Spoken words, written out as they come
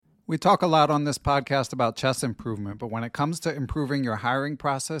We talk a lot on this podcast about chess improvement, but when it comes to improving your hiring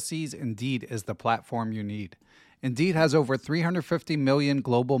processes, Indeed is the platform you need. Indeed has over 350 million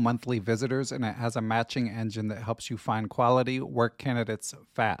global monthly visitors, and it has a matching engine that helps you find quality work candidates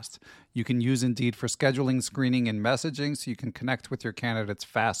fast. You can use Indeed for scheduling, screening, and messaging so you can connect with your candidates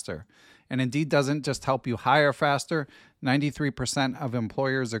faster. And Indeed doesn't just help you hire faster. 93% of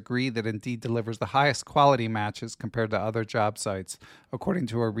employers agree that Indeed delivers the highest quality matches compared to other job sites, according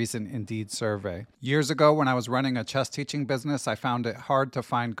to a recent Indeed survey. Years ago, when I was running a chess teaching business, I found it hard to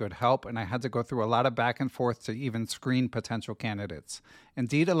find good help, and I had to go through a lot of back and forth to even screen potential candidates.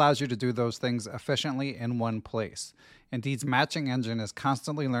 Indeed allows you to do those things efficiently in one place. Indeed's matching engine is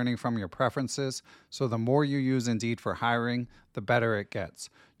constantly learning from your preferences, so the more you use Indeed for hiring, the better it gets.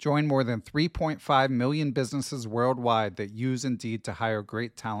 Join more than 3.5 million businesses worldwide that use Indeed to hire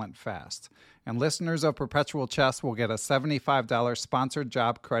great talent fast. And listeners of Perpetual Chess will get a $75 sponsored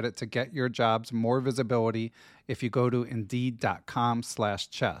job credit to get your jobs more visibility if you go to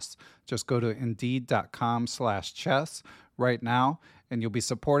Indeed.com/chess. Just go to Indeed.com/chess right now, and you'll be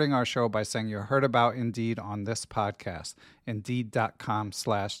supporting our show by saying you heard about Indeed on this podcast.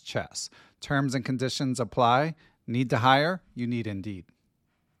 Indeed.com/chess. Terms and conditions apply. Need to hire? You need Indeed.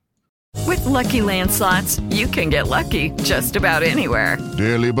 With Lucky Land Slots, you can get lucky just about anywhere.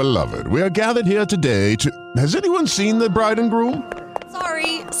 Dearly beloved, we are gathered here today to... Has anyone seen the bride and groom?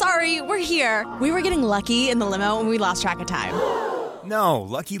 Sorry, we're here. We were getting lucky in the limo and we lost track of time. No,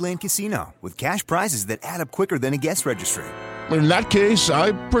 Lucky Land Casino, with cash prizes that add up quicker than a guest registry. In that case,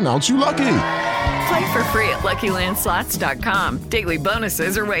 I pronounce you lucky. Play for free at LuckyLandSlots.com. Daily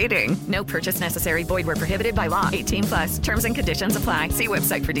bonuses are waiting. No purchase necessary. Void where prohibited by law. 18+. Terms and conditions apply. See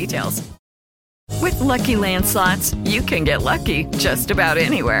website for details. With Lucky Land Slots, you can get lucky just about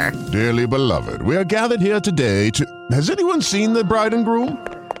anywhere. Dearly beloved, we are gathered here today to... Has anyone seen the bride and groom?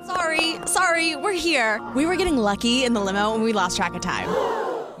 Sorry, we're here. We were getting lucky in the limo and we lost track of time.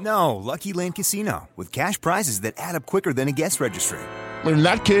 No, Lucky Land Casino, with cash prizes that add up quicker than a guest registry. In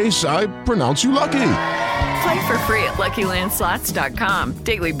that case, I pronounce you lucky. Play for free at LuckyLandSlots.com.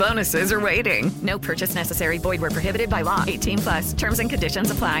 Daily bonuses are waiting. No purchase necessary. Void where prohibited by law. 18+. Terms and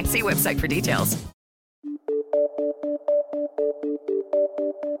conditions apply. See website for details.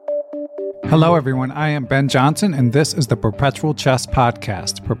 Hello, everyone. I am Ben Johnson, and this is the Perpetual Chess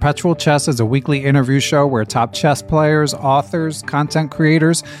Podcast. Perpetual Chess is a weekly interview show where top chess players, authors, content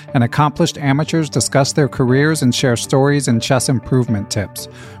creators, and accomplished amateurs discuss their careers and share stories and chess improvement tips.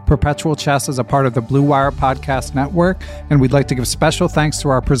 Perpetual Chess is a part of the Blue Wire Podcast Network, and we'd like to give special thanks to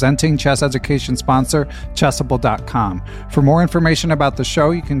our presenting chess education sponsor, Chessable.com. For more information about the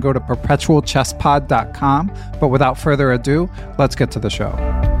show, you can go to perpetualchesspod.com. But without further ado, let's get to the show.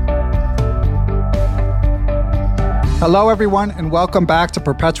 Hello, everyone, and welcome back to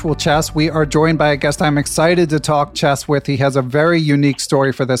Perpetual Chess. We are joined by a guest I'm excited to talk chess with. He has a very unique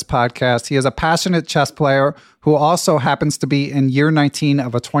story for this podcast. He is a passionate chess player who also happens to be in year 19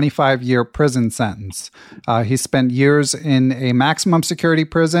 of a 25-year prison sentence. He spent years in a maximum security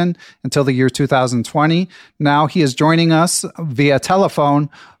prison until the year 2020. Now he is joining us via telephone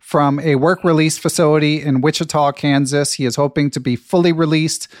from a work release facility in Wichita, Kansas. He is hoping to be fully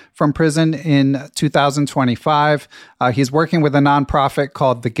released from prison in 2025. He's working with a nonprofit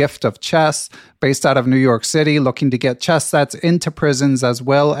called The Gift of Chess, based out of New York City, looking to get chess sets into prisons as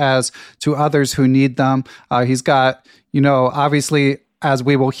well as to others who need them. He's got, obviously, as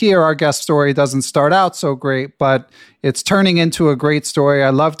we will hear, our guest story doesn't start out so great, but it's turning into a great story. I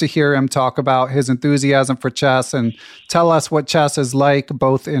love to hear him talk about his enthusiasm for chess and tell us what chess is like,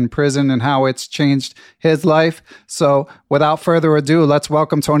 both in prison and how it's changed his life. So without further ado, let's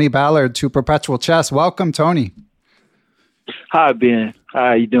welcome Tony Ballard to Perpetual Chess. Welcome, Tony. Hi, Ben. How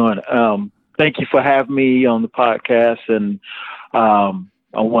are you doing? Thank you for having me on the podcast. And I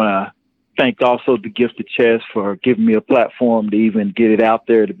want to thank also The Gift of Chess for giving me a platform to even get it out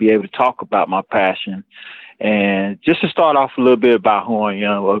there, to be able to talk about my passion. And just to start off a little bit about who I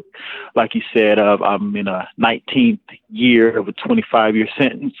am, like you said, I'm in a 19th year of a 25-year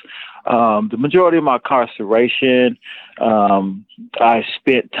sentence. The majority of my incarceration, I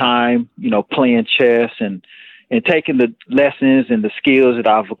spent time, playing chess and taking the lessons and the skills that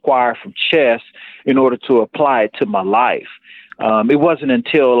I've acquired from chess in order to apply it to my life. It wasn't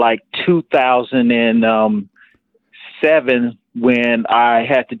until like 2007 when I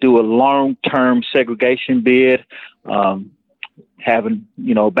had to do a long-term segregation bid, having,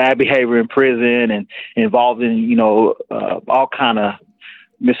 bad behavior in prison and involved in, all kind of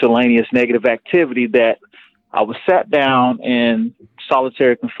miscellaneous negative activity, that I was sat down in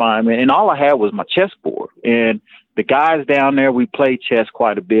solitary confinement, and all I had was my chessboard. And the guys down there, we played chess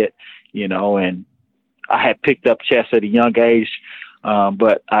quite a bit, and I had picked up chess at a young age,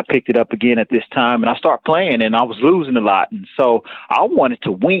 but I picked it up again at this time, and I started playing, and I was losing a lot. And so I wanted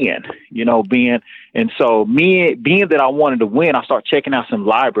to win, being that I wanted to win, I started checking out some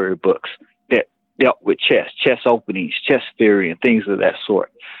library books that dealt with chess openings, chess theory, and things of that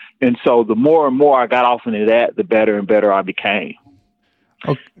sort. And so the more and more I got off into that, the better and better I became.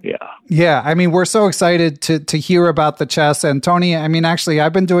 Okay. Yeah. Yeah. I mean, we're so excited to hear about the chess. And Tony, I mean, actually,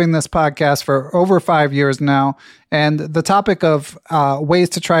 I've been doing this podcast for over 5 years now. And the topic of ways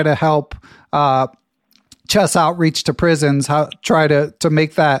to try to help chess outreach to prisons, how try to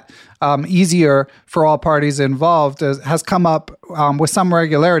make that easier for all parties involved has come up with some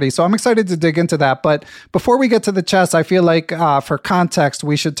regularity. So I'm excited to dig into that. But before we get to the chess, I feel like for context,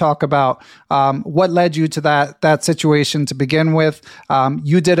 we should talk about what led you to that situation to begin with.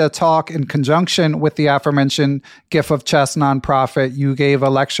 You did a talk in conjunction with the aforementioned Gift of Chess nonprofit. You gave a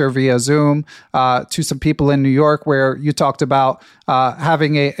lecture via Zoom to some people in New York where you talked about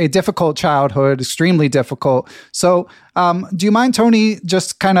having a difficult childhood, extremely difficult. So do you mind, Tony,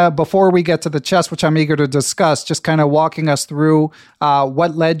 just kind of before we get to the chess, which I'm eager to discuss, just kind of walking us through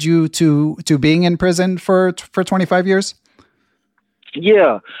what led you to being in prison for 25 years?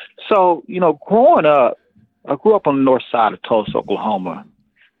 Yeah. So, growing up, I grew up on the north side of Tulsa, Oklahoma.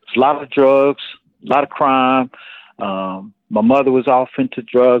 There's a lot of drugs, a lot of crime. My mother was off into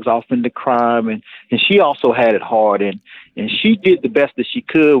drugs, off into crime, and she also had it hard. And she did the best that she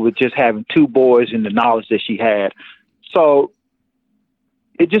could with just having two boys and the knowledge that she had. So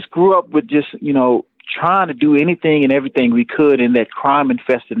it just grew up with just, trying to do anything and everything we could in that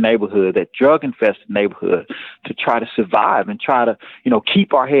crime-infested neighborhood, that drug-infested neighborhood, to try to survive and try to,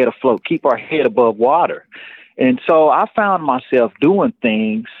 keep our head afloat, keep our head above water. And so I found myself doing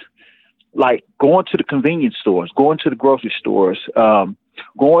things like going to the convenience stores, going to the grocery stores,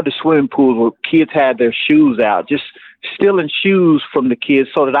 going to swimming pools where kids had their shoes out, just stealing shoes from the kids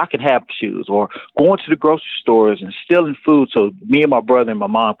so that I could have shoes, or going to the grocery stores and stealing food so me and my brother and my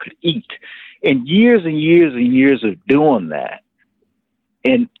mom could eat. And years and years and years of doing that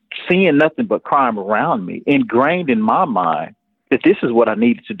and seeing nothing but crime around me, ingrained in my mind that this is what I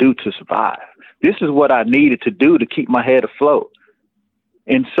needed to do to survive. This is what I needed to do to keep my head afloat.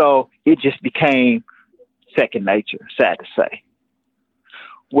 And so it just became second nature, sad to say.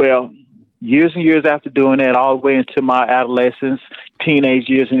 Well, years and years after doing that, all the way into my adolescence, teenage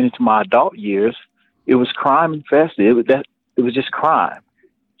years, and into my adult years, it was crime infested. It was just crime.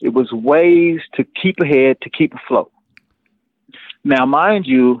 It was ways to keep ahead, to keep afloat. Now, mind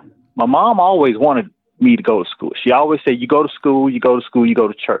you, my mom always wanted me to go to school. She always said, you go to school, you go to school, you go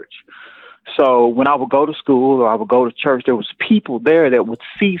to church. So when I would go to school or I would go to church, there was people there that would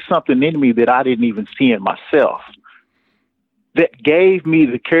see something in me that I didn't even see in myself, that gave me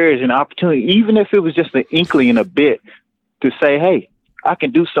the courage and opportunity, even if it was just an inkling and a bit, to say, hey, I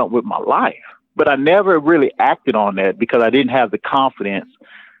can do something with my life. But I never really acted on that because I didn't have the confidence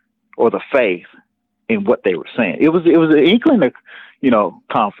or the faith in what they were saying. It was an inkling of,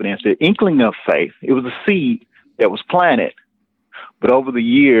 confidence, an inkling of faith. It was a seed that was planted. But over the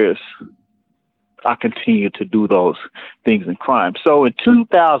years, I continued to do those things in crime. So in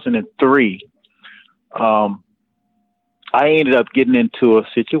 2003, I ended up getting into a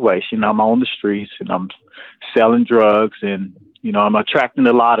situation. I'm on the streets and I'm selling drugs, and, I'm attracting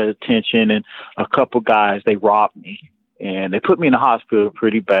a lot of attention. And a couple guys, they robbed me and they put me in the hospital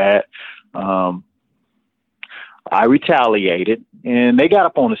pretty bad. I retaliated, and they got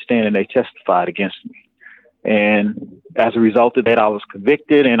up on the stand and they testified against me. And as a result of that, I was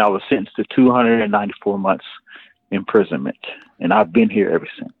convicted and I was sentenced to 294 months imprisonment. And I've been here ever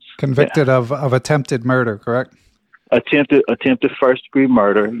since. Convicted of attempted murder, correct? Attempted first degree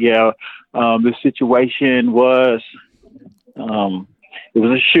murder. Yeah. The situation was, it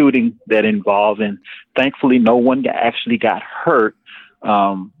was a shooting that involved, and thankfully no one actually got hurt.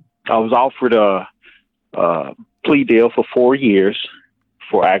 I was offered a plea deal for 4 years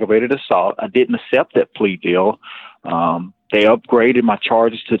for aggravated assault. I didn't accept that plea deal. They upgraded my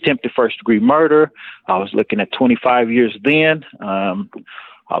charges to attempted first degree murder. I was looking at 25 years then. I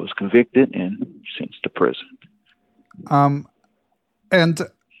was convicted and sentenced to prison. And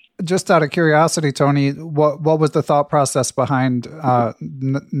just out of curiosity, Tony, what was the thought process behind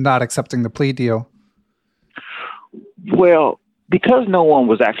not accepting the plea deal? Well, because no one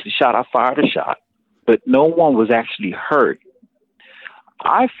was actually shot, I fired a shot, but no one was actually hurt.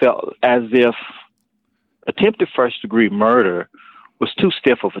 I felt as if attempted first degree murder was too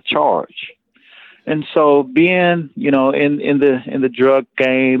stiff of a charge. And so being, in the drug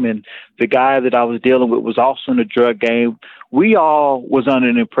game, and the guy that I was dealing with was also in the drug game, we all was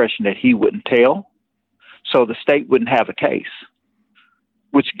under the impression that he wouldn't tell, so the state wouldn't have a case,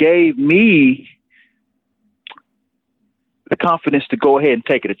 which gave me the confidence to go ahead and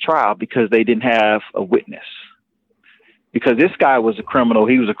take it to trial because they didn't have a witness. Because this guy was a criminal.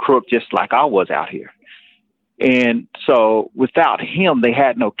 He was a crook just like I was out here. And so without him, they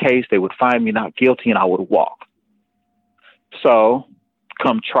had no case. They would find me not guilty and I would walk. So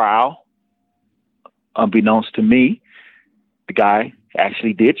come trial, unbeknownst to me, the guy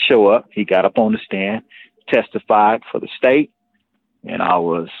actually did show up. He got up on the stand, testified for the state, and I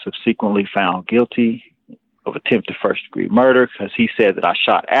was subsequently found guilty of attempted first-degree murder because he said that I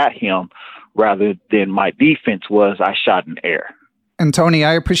shot at him rather than my defense was I shot in air. And Tony,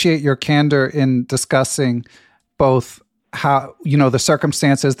 I appreciate your candor in discussing both how, the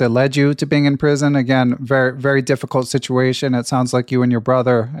circumstances that led you to being in prison. Again, very, very difficult situation. It sounds like you and your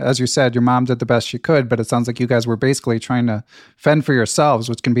brother, as you said, your mom did the best she could, but it sounds like you guys were basically trying to fend for yourselves,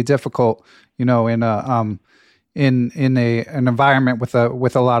 which can be difficult, in an environment with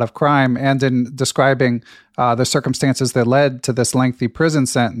a lot of crime, and in describing the circumstances that led to this lengthy prison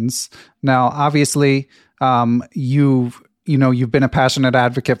sentence. Now, obviously, you've been a passionate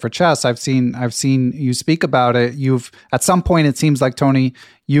advocate for chess. I've seen you speak about it. At some point, it seems like, Tony,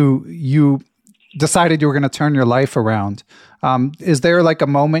 you decided you were going to turn your life around. Is there like a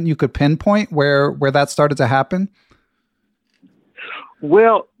moment you could pinpoint where that started to happen?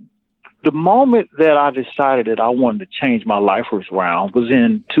 Well, the moment that I decided that I wanted to change my life around was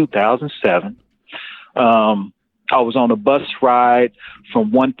in 2007. I was on a bus ride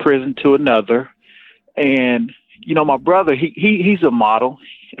from one prison to another, and my brother, he's a model.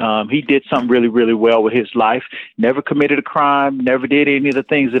 He did something really, really well with his life. Never committed a crime. Never did any of the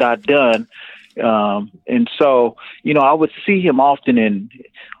things that I'd done. And so, I would see him often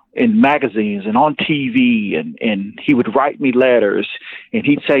in magazines and on TV, and he would write me letters, and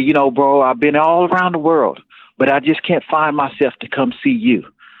he'd say, bro, I've been all around the world, but I just can't find myself to come see you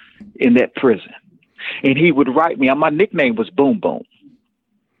in that prison. And he would write me. My nickname was Boom Boom.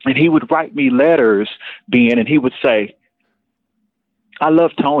 And he would write me letters, Ben, and he would say, I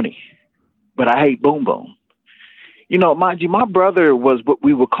love Tony, but I hate Boom Boom. Mind you, my brother was what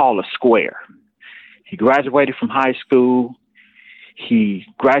we would call a square. He graduated from high school. He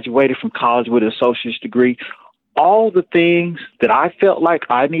graduated from college with an associate's degree. All the things that I felt like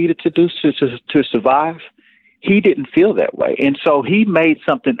I needed to do to survive, he didn't feel that way. And so he made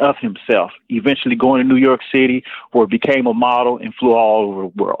something of himself, eventually going to New York City, where he became a model and flew all over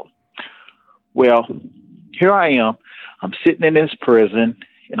the world. Well, here I am. I'm sitting in this prison,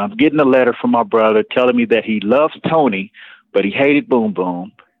 and I'm getting a letter from my brother telling me that he loves Tony, but he hated Boom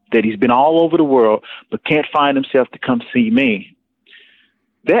Boom, that he's been all over the world, but can't find himself to come see me.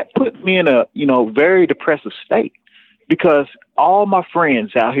 That put me in a, very depressive state, because all my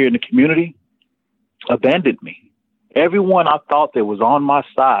friends out here in the community abandoned me. Everyone I thought that was on my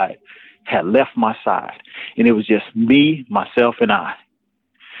side had left my side, and it was just me, myself, and I.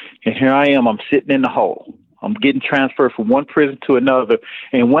 And here I am. I'm sitting in the hole. I'm getting transferred from one prison to another.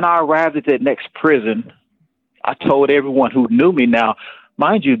 And when I arrived at that next prison, I told everyone who knew me. Now,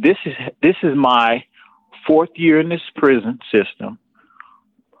 mind you, this is my 4th year in this prison system,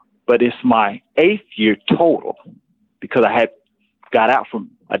 but it's my 8th year total, because I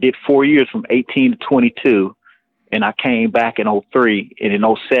did 4 years from 18 to 22, and I came back in 03 and in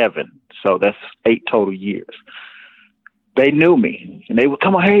 07. So that's 8 total years. They knew me, and they would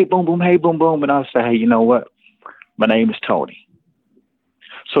come on, hey, Boom Boom, hey, Boom Boom. And I would say, hey, you know what? My name is Tony.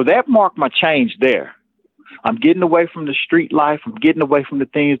 So that marked my change there. I'm getting away from the street life. I'm getting away from the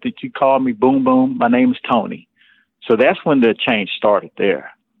things that you call me Boom Boom. My name is Tony. So that's when the change started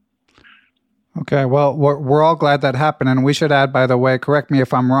there. Okay, well, we're all glad that happened. And we should add, by the way, correct me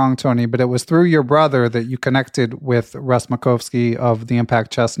if I'm wrong, Tony, but it was through your brother that you connected with Russ Makowski of the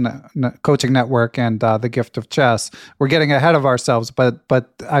Impact Chess Coaching Network and The Gift of Chess. We're getting ahead of ourselves, but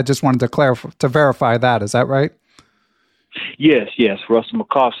I just wanted to verify that. Is that right? Yes. Russell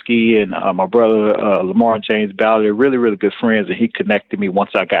Makowski and my brother, Lamar James Ballard, are really, really good friends, and he connected me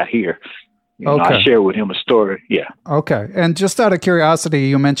once I got here. Okay. I shared with him a story. Yeah. Okay. And just out of curiosity,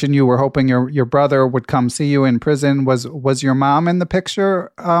 you mentioned you were hoping your brother would come see you in prison. Was your mom in the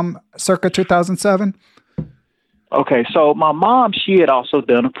picture circa 2007? Okay. So my mom, she had also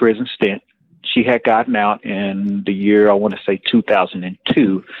done a prison stint. She had gotten out in the year, I want to say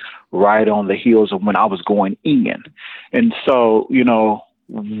 2002, right on the heels of when I was going in. And so,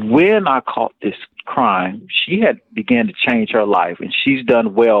 when I caught this crime, she had began to change her life, and she's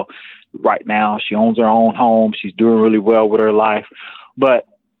done well right now. She owns her own home. She's doing really well with her life. But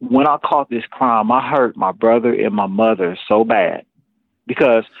when I caught this crime, I hurt my brother and my mother so bad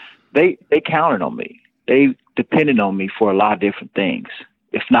because they counted on me. They depended on me for a lot of different things,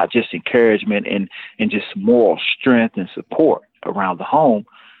 if not just encouragement and just moral strength and support around the home.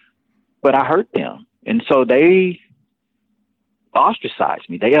 But I hurt them. And so they ostracized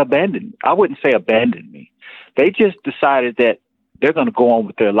me. They abandoned me. I wouldn't say abandoned me. They just decided that they're going to go on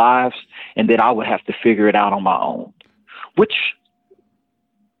with their lives and that I would have to figure it out on my own, which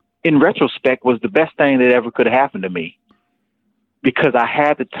in retrospect was the best thing that ever could have happened to me because I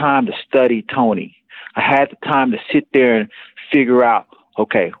had the time to study Tony. I had the time to sit there and figure out,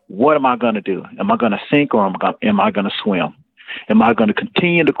 okay, what am I going to do? Am I going to sink or am I going to swim? Am I going to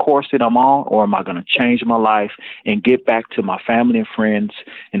continue the course that I'm on, or am I going to change my life and get back to my family and friends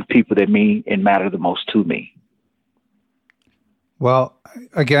and people that mean and matter the most to me? Well,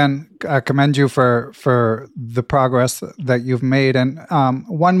 again, I commend you for the progress that you've made. And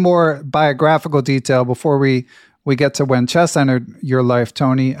one more biographical detail before we get to when chess entered your life,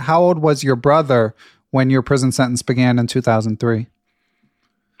 Tony. How old was your brother when your prison sentence began in 2003?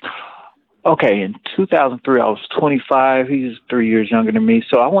 Okay, in 2003, I was 25. He's 3 years younger than me.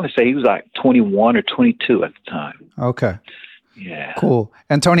 So I want to say he was like 21 or 22 at the time. Okay. Yeah. Cool.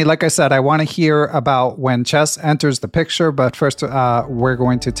 And Tony, like I said, I want to hear about when chess enters the picture. But first, we're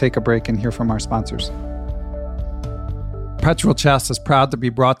going to take a break and hear from our sponsors. Perpetual Chess is proud to be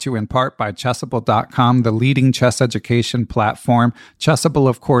brought to you in part by Chessable.com, the leading chess education platform. Chessable,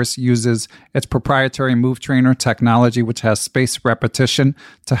 of course, uses its proprietary Move Trainer technology, which has spaced repetition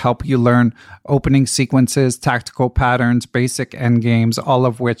to help you learn opening sequences, tactical patterns, basic endgames, all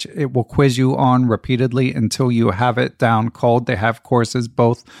of which it will quiz you on repeatedly until you have it down cold. They have courses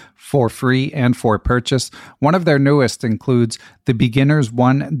both for free and for purchase. One of their newest includes the Beginner's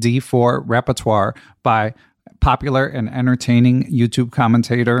 1D4 Repertoire by popular and entertaining YouTube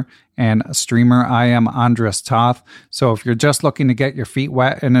commentator and streamer I am Andres Toth. So if you're just looking to get your feet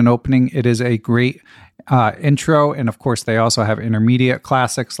wet in an opening, it is a great intro. And of course, they also have intermediate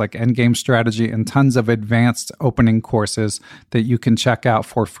classics like Endgame Strategy and tons of advanced opening courses that you can check out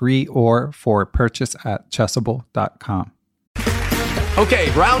for free or for purchase at Chessable.com.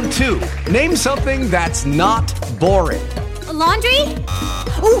 Okay, round two. Name something that's not boring. A laundry?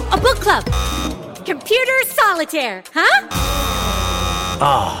 Ooh, a book club. Computer solitaire, huh?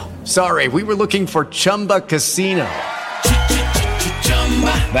 Ah, sorry, we were looking for Chumba Casino.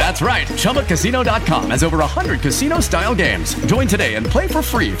 That's right, ChumbaCasino.com has over 100 casino-style games. Join today and play for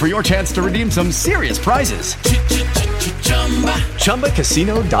free for your chance to redeem some serious prizes.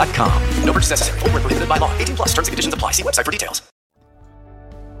 ChumbaCasino.com. No purchase necessary. Void where prohibited by law. 18+ terms and conditions apply. See website for details.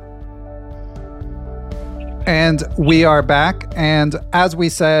 And we are back. And as we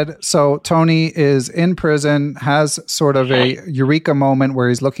said, so Tony is in prison, has sort of a eureka moment where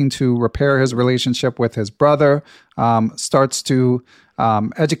he's looking to repair his relationship with his brother, starts to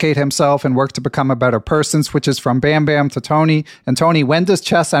educate himself and work to become a better person, switches from Bam Bam to Tony. And Tony, when does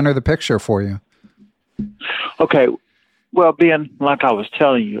chess enter the picture for you? Okay. Well, Ben, like I was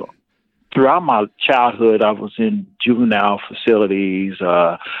telling you, throughout my childhood, I was in juvenile facilities,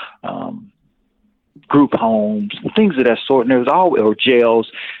 group homes, things of that sort. And there was always, or jails,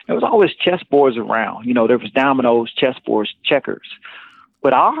 there was always chessboards around. You know, there was dominoes, chessboards, checkers.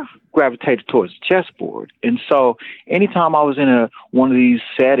 But I gravitated towards the chessboard. And so anytime I was in one of these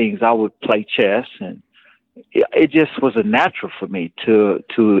settings, I would play chess. And it just was a natural for me to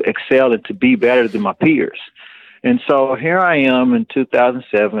excel and to be better than my peers. And so here I am in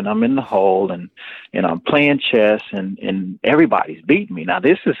 2007, I'm in the hole and I'm playing chess and everybody's beating me. Now,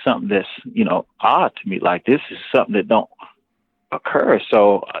 this is something that's, odd to me. Like, this is something that don't occur.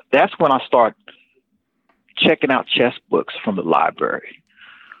 So that's when I start checking out chess books from the library.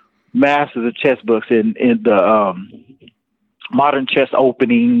 Masses of chess books in the modern chess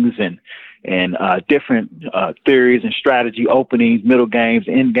openings and different theories and strategy openings, middle games,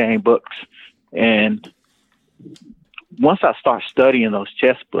 end game books. And once I start studying those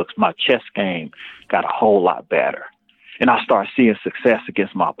chess books, my chess game got a whole lot better. And I started seeing success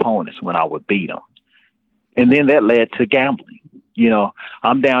against my opponents when I would beat them. And then that led to gambling.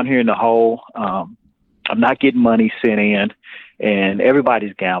 I'm down here in the hole. I'm not getting money sent in, and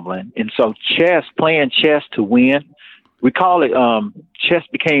everybody's gambling. And so playing chess to win, we call it chess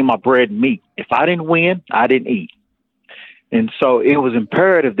became my bread and meat. If I didn't win, I didn't eat. And so it was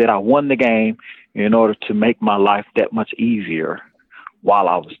imperative that I won the game in order to make my life that much easier while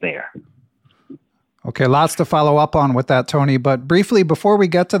I was there. Okay, lots to follow up on with that, Tony. But briefly, before we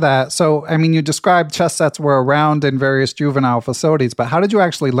get to that, so, I mean, you described chess sets were around in various juvenile facilities, but how did you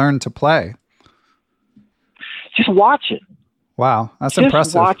actually learn to play? Just watching. Wow, that's just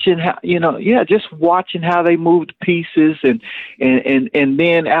impressive. Watching how, just watching how they move the pieces, and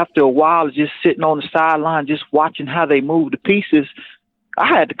then after a while, just sitting on the sideline, just watching how they move the pieces. I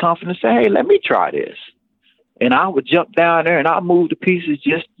had the confidence to say, hey, let me try this. And I would jump down there and I move the pieces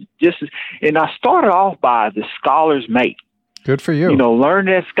and I started off by the scholar's mate. Good for you. Learn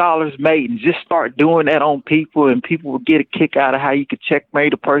that scholar's mate and just start doing that on people, and people would get a kick out of how you could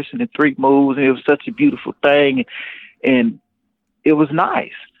checkmate a person in 3 moves. And it was such a beautiful thing. And it was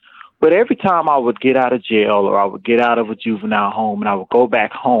nice. But every time I would get out of jail or I would get out of a juvenile home and I would go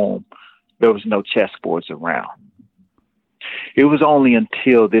back home, there was no chessboards around. It was only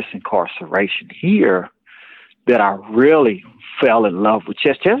until this incarceration here that I really fell in love with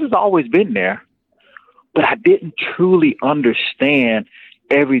chess. Chess has always been there, but I didn't truly understand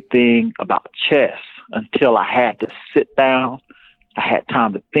everything about chess until I had to sit down. I had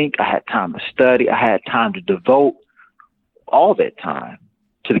time to think. I had time to study. I had time to devote all that time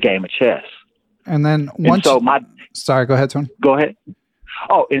to the game of chess. And then sorry, go ahead, Tony. Go ahead.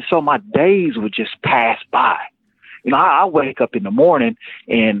 Oh, and so my days would just pass by. I wake up in the morning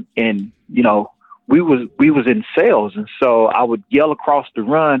and we was in sales, and so I would yell across the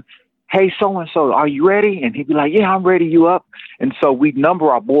run, hey, so-and-so, are you ready? And he'd be like, yeah, I'm ready, you up? And so we'd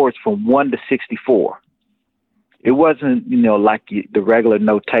number our boards from 1 to 64. It wasn't, like the regular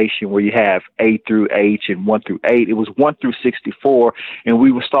notation where you have A through H and 1 through 8. It was 1 through 64, and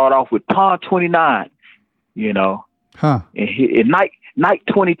we would start off with pawn 29, and knight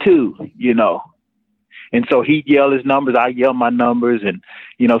 22, And so he'd yell his numbers, I yell my numbers, and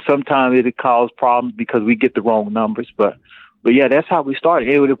sometimes it'd cause problems because we get the wrong numbers. But yeah, that's how we started.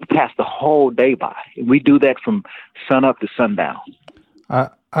 It would pass the whole day by. We do that from sun up to sundown.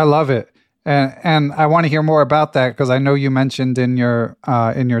 I love it, and I want to hear more about that because I know you mentioned in your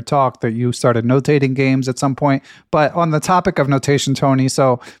talk that you started notating games at some point. But on the topic of notation, Tony,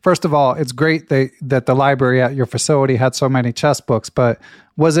 so first of all, it's great that the library at your facility had so many chess books, but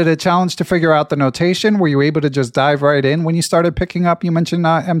was it a challenge to figure out the notation? Were you able to just dive right in when you started picking up? You mentioned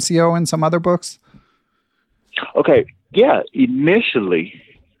MCO and some other books. Okay. Yeah. Initially,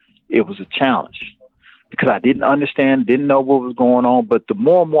 it was a challenge because I didn't understand, didn't know what was going on. But the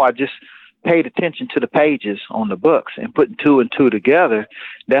more and more I just paid attention to the pages on the books and putting 2 and 2 together,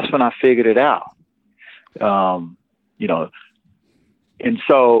 that's when I figured it out. And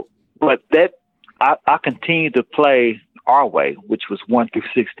so, but that I continued to play our way, which was 1 through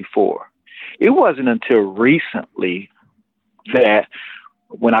 64. It wasn't until recently that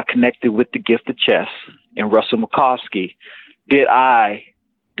when I connected with the Gift of Chess and Russell Makowski, did I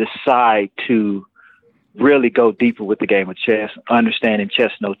decide to really go deeper with the game of chess, understanding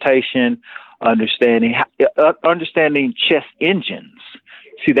chess notation, understanding chess engines.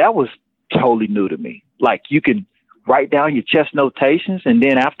 See, that was totally new to me. Like, you can write down your chess notations, and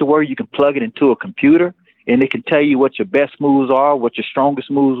then afterward you can plug it into a computer, and it can tell you what your best moves are, what your strongest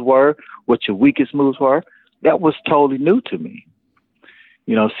moves were, what your weakest moves were. That was totally new to me.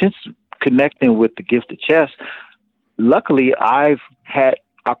 Since connecting with the Gift of Chess, luckily I've had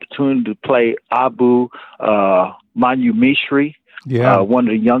opportunity to play Abu Manu-Mishri, one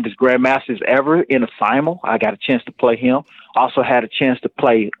of the youngest grandmasters ever in a simul. I got a chance to play him. Also had a chance to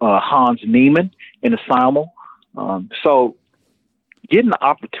play Hans Niemann in a simul. So getting the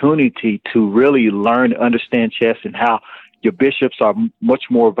opportunity to really learn and understand chess and how your bishops are much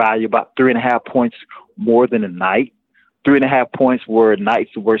more valuable, about 3.5 points more than a knight. 3.5 points where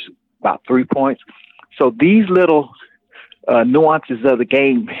knights were worth about 3 points. So these little nuances of the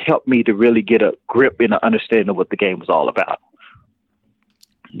game helped me to really get a grip and an understanding of what the game was all about.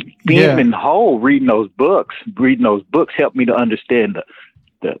 Being in whole, reading those books helped me to understand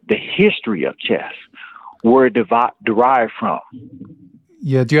the history of chess, where it derived from.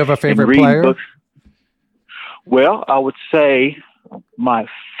 Yeah. Do you have a favorite player? Books, well, I would say my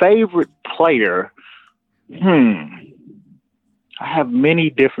favorite player, I have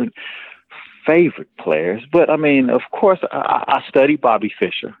many different favorite players, but I mean, of course, I study Bobby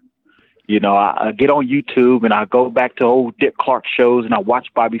Fischer. I get on YouTube and I go back to old Dick Clark shows and I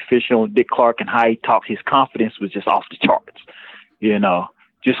watch Bobby Fischer on Dick Clark and how he talks. His confidence was just off the charts,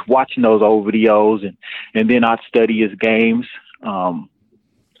 just watching those old videos and then I'd study his games.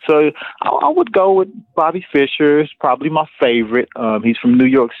 So I would go with Bobby Fischer. It's probably my favorite. He's from New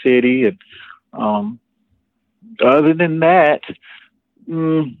York City. And other than that,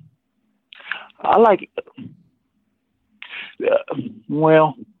 I like,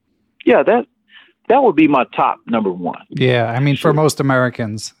 that would be my top number one. Yeah, I mean, for most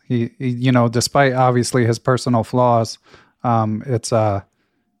Americans, he despite obviously his personal flaws, it's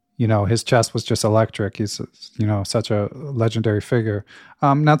his chess was just electric. He's, such a legendary figure.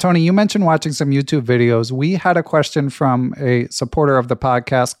 Now, Tony, you mentioned watching some YouTube videos. We had a question from a supporter of the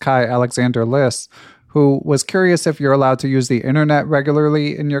podcast, Kai Alexander Liss, who was curious if you're allowed to use the internet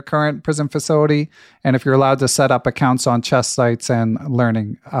regularly in your current prison facility, and if you're allowed to set up accounts on chess sites and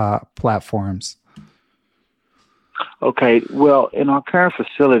learning platforms. Okay, well, in our current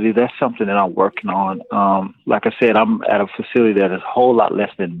facility, that's something that I'm working on. Like I said, I'm at a facility that is a whole lot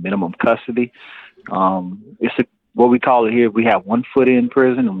less than minimum custody. It's what we call it here. We have 1 foot in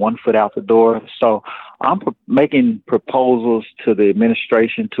prison and 1 foot out the door. So I'm making proposals to the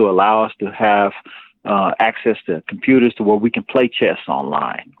administration to allow us to have access to computers to where we can play chess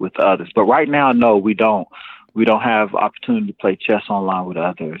online with others. But right now, no, we don't. We don't have opportunity to play chess online with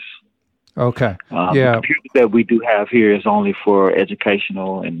others. Okay. The computer that we do have here is only for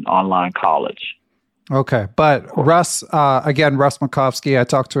educational and online college. Okay. But Russ Makovsky, I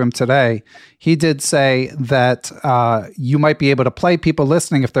talked to him today. He did say that you might be able to play people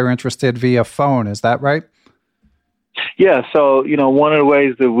listening if they're interested via phone. Is that right? Yeah. So, one of the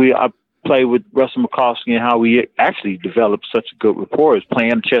ways that I play with Russell Makovsky and how we actually developed such a good rapport is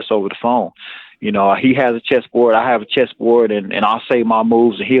playing chess over the phone. He has a chessboard, I have a chessboard, and I'll say my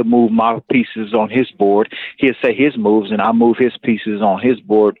moves, and he'll move my pieces on his board. He'll say his moves, and I'll move his pieces on his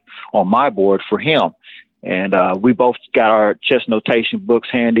board, on my board for him. And we both got our chess notation books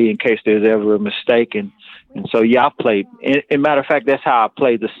handy in case there's ever a mistake. And so, I played. And matter of fact, that's how I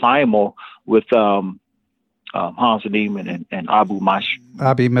played the Simul with Hans Niemann and Abu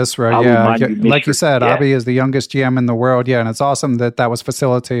Misra, yeah. Like you said, yeah. Abi is the youngest GM in the world, yeah, and it's awesome that was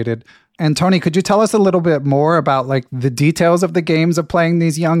facilitated. And Tony, could you tell us a little bit more about like the details of the games of playing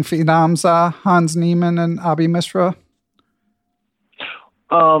these young phenoms, Hans Niemann and Abi Misra?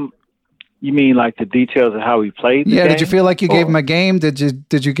 You mean like the details of how we played the game? Did you feel like you gave him a game? Did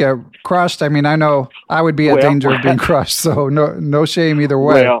you get crushed? I mean, I know I would be at danger of being crushed, so no shame either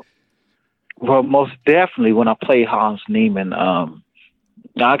way. Well, most definitely when I played Hans Niemann, I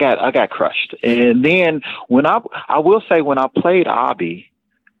got crushed. And then when I will say when I played Abi,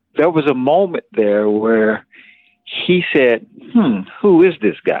 there was a moment there where he said, who is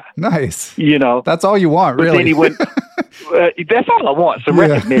this guy? Nice. That's all you want, really. But then he went, that's all I want, some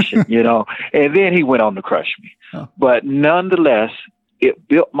recognition, And then he went on to crush me. Oh. But nonetheless, it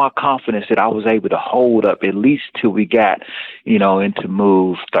built my confidence that I was able to hold up at least till we got, into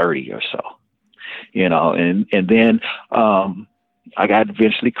move 30 or so. And then I got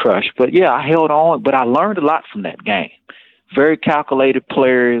eventually crushed. But yeah, I held on, but I learned a lot from that game. Very calculated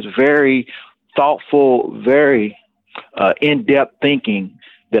players, very thoughtful, very in-depth thinking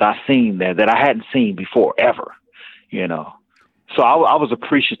that I seen there that I hadn't seen before ever, So I was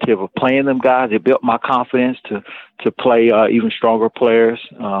appreciative of playing them guys. It built my confidence to play even stronger players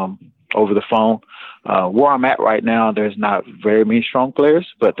over the phone. Where I'm at right now, there's not very many strong players,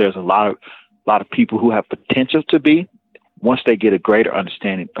 but there's a lot of people who have potential to be once they get a greater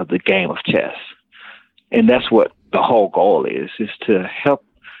understanding of the game of chess. And that's what the whole goal is to help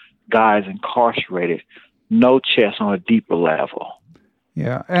guys incarcerated know chess on a deeper level.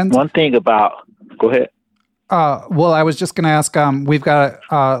 Yeah. And one thing go ahead. Well, I was just going to ask, we've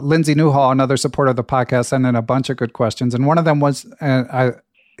got Lindsay Newhall, another supporter of the podcast, sent in a bunch of good questions. And one of them was,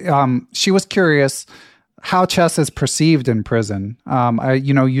 she was curious how chess is perceived in prison.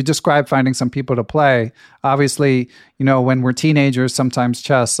 You described finding some people to play. Obviously, when we're teenagers, sometimes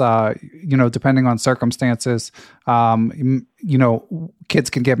chess, depending on circumstances, kids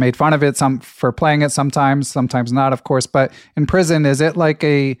can get made fun of it for playing it sometimes not, of course. But in prison, is it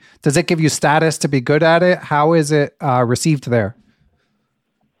does it give you status to be good at it? How is it received there?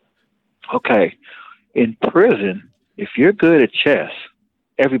 Okay. In prison, if you're good at chess,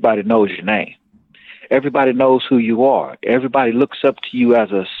 everybody knows your name. Everybody knows who you are. Everybody looks up to you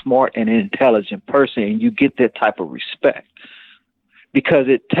as a smart and intelligent person, and you get that type of respect because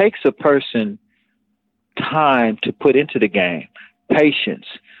it takes a person time to put into the game, patience,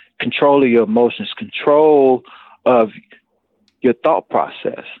 control of your emotions, control of your thought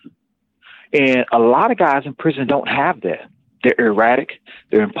process. And a lot of guys in prison don't have that. They're erratic.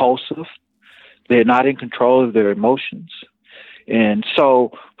 They're impulsive. They're not in control of their emotions. And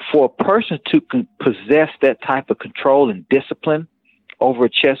so for a person to possess that type of control and discipline over a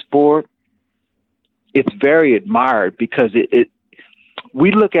chessboard, it's very admired because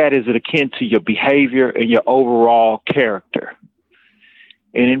we look at it as akin to your behavior and your overall character.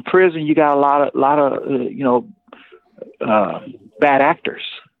 And in prison, you got a lot of bad actors.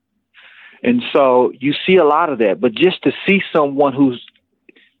 And so you see a lot of that. But just to see someone who's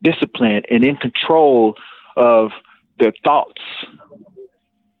disciplined and in control of their thoughts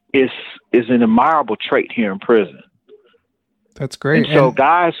is an admirable trait here in prison. That's great. And so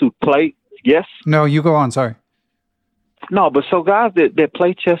guys who play, yes? No, you go on, sorry. No, but so guys that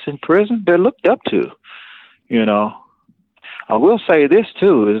play chess in prison, they're looked up to, you know. I will say this,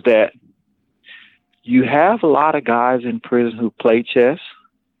 too, is that you have a lot of guys in prison who play chess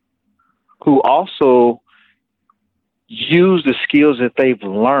who also use the skills that they've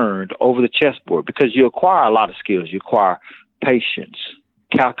learned over the chessboard, because you acquire a lot of skills. You acquire patience,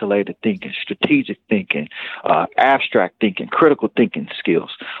 calculated thinking, strategic thinking, abstract thinking, critical thinking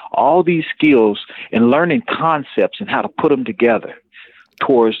skills. All these skills and learning concepts and how to put them together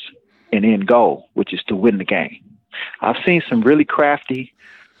towards an end goal, which is to win the game. I've seen some really crafty,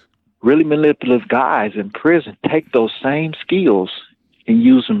 really manipulative guys in prison take those same skills and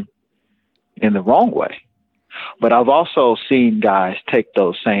use them in the wrong way. But I've also seen guys take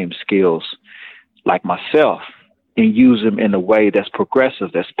those same skills, like myself, and use them in a way that's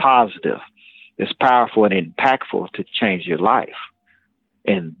progressive, that's positive, that's powerful and impactful to change your life.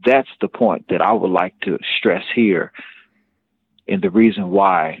 And that's the point that I would like to stress here, and the reason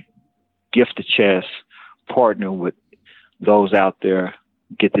why Gifted Chess partner with those out there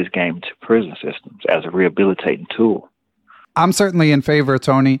get this game to prison systems as a rehabilitating tool. I'm certainly in favor,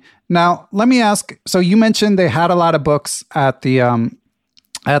 Tony. Now, let me ask, so you mentioned they had a lot of books at the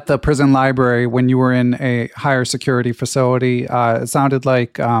prison library when you were in a higher security facility. It sounded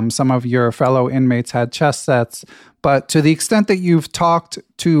like some of your fellow inmates had chess sets, but to the extent that you've talked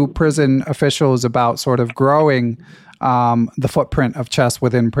to prison officials about sort of growing the footprint of chess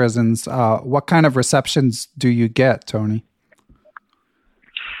within prisons, what kind of receptions do you get, Tony?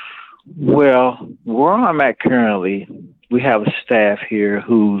 Well, where I'm at currently, we have a staff here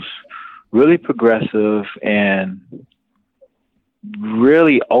who's really progressive and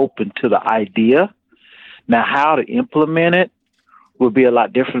really open to the idea. Now, how to implement it will be a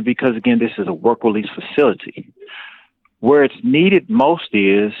lot different because, again, this is a work release facility. Where it's needed most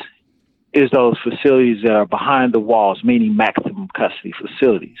is those facilities that are behind the walls, meaning maximum custody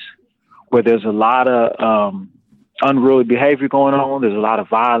facilities, where there's a lot of unruly behavior going on, there's a lot of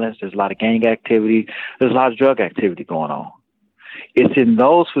violence, there's a lot of gang activity, there's a lot of drug activity going on. It's in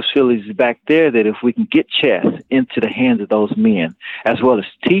those facilities back there that if we can get chess into the hands of those men, as well as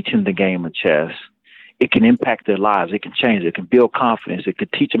teach them the game of chess, it can impact their lives. It can change. It can build confidence. It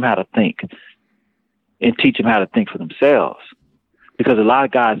could teach them how to think and teach them how to think for themselves. Because a lot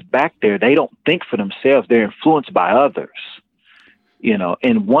of guys back there, they don't think for themselves. They're influenced by others. You know,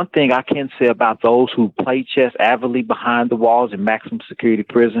 and one thing I can say about those who play chess avidly behind the walls in maximum security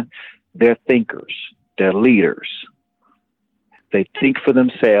prison, they're thinkers. They're leaders. They think for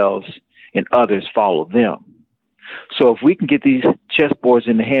themselves and others follow them. So if we can get these chessboards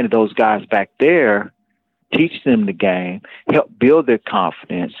in the hand of those guys back there, teach them the game, help build their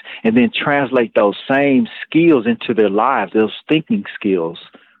confidence, and then translate those same skills into their lives, those thinking skills,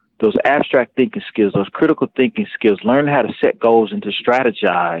 those abstract thinking skills, those critical thinking skills, learning how to set goals and to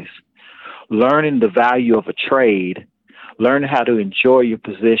strategize, learning the value of a trade, learning how to enjoy your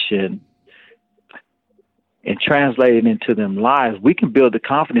position, and translate it into them lives, we can build the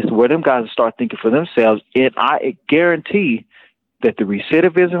confidence where them guys start thinking for themselves. And I guarantee that the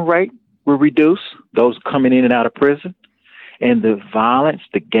recidivism rate will reduce, those coming in and out of prison, and the violence,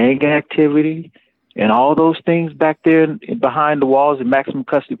 the gang activity, and all those things back there behind the walls in maximum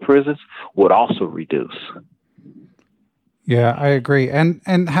custody prisons would also reduce. Yeah, I agree. And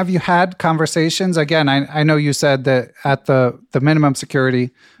have you had conversations? Again, I know you said that at the minimum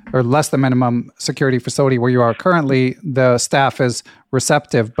security or less than minimum security facility where you are currently, the staff is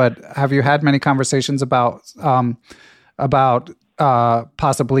receptive, but have you had many conversations about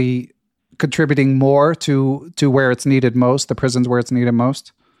possibly contributing more to where it's needed most, the prisons where it's needed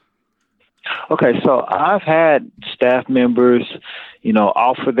most? Okay, so I've had staff members,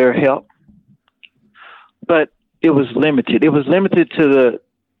 offer their help, but it was limited. It was limited to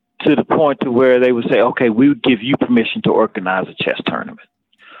the point to where they would say, okay, we would give you permission to organize a chess tournament,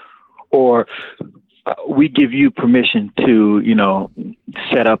 or we give you permission to,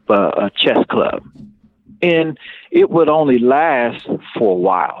 set up a chess club. And it would only last for a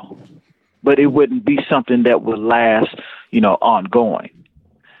while, but it wouldn't be something that would last, ongoing.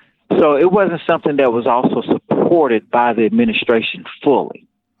 So it wasn't something that was also supported by the administration fully.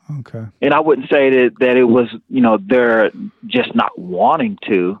 Okay. And I wouldn't say that it was, they're just not wanting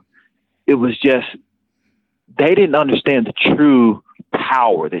to. It was just they didn't understand the true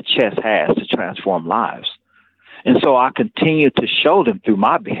power that chess has to transform lives. And so I continued to show them through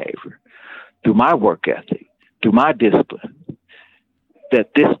my behavior. through my work ethic, through my discipline,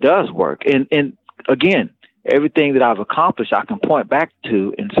 that this does work. And again, everything that I've accomplished, I can point back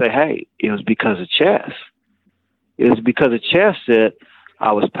to and say, hey, it was because of chess. It was because of chess that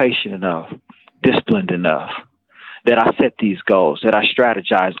I was patient enough, disciplined enough, that I set these goals, that I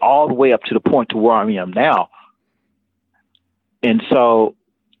strategized all the way up to the point to where I am now. And so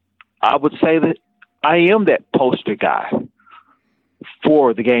I would say that I am that poster guy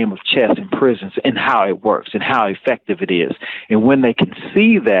for the game of chess in prisons and how it works and how effective it is. And when they can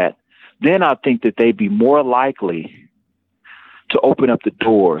see that, then I think that they'd be more likely to open up the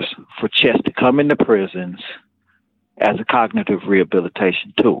doors for chess to come into prisons as a cognitive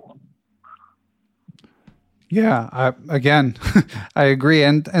rehabilitation tool. Yeah, I agree.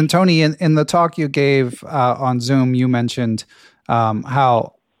 And Tony, in the talk you gave on Zoom, you mentioned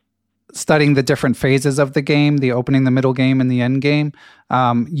how studying the different phases of the game, the opening, the middle game, and the end game,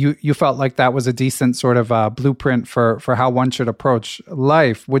 you felt like that was a decent sort of blueprint for how one should approach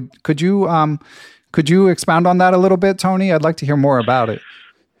life. Could you expound on that a little bit, Tony? I'd like to hear more about it.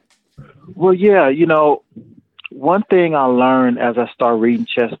 Well, yeah, one thing I learned as I started reading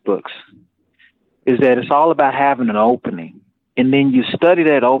chess books is that it's all about having an opening, and then you study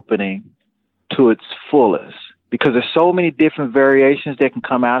that opening to its fullest, because there's so many different variations that can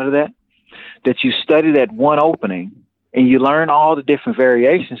come out of that you study that one opening and you learn all the different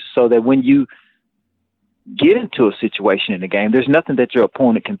variations, so that when you get into a situation in the game, there's nothing that your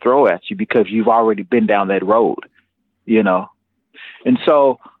opponent can throw at you because you've already been down that road, And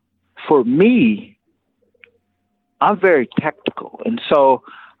so for me, I'm very tactical. And so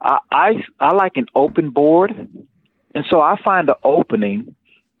I like an open board. And so I find the opening.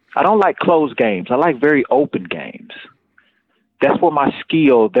 I don't like closed games. I like very open games. That's where my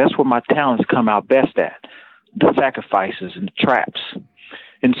skill, that's where my talents come out best at, the sacrifices and the traps.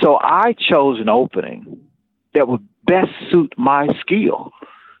 And so I chose an opening that would best suit my skill,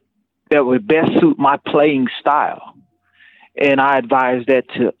 that would best suit my playing style. And I advise that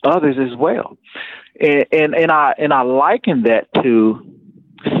to others as well. And I liken that to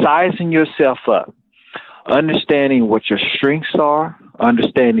sizing yourself up, understanding what your strengths are,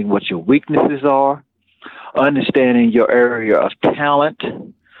 understanding what your weaknesses are, understanding your area of talent,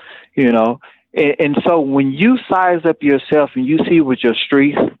 And so when you size up yourself and you see what your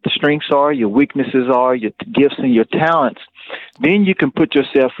strengths are, your weaknesses are, your gifts and your talents, then you can put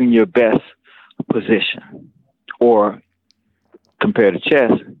yourself in your best position, or compared to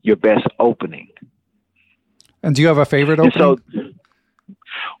chess, your best opening. And do you have a favorite opening?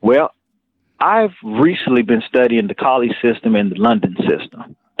 Well, I've recently been studying the Kali system and the London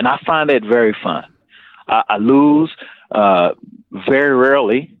system, and I find that very fun. I lose very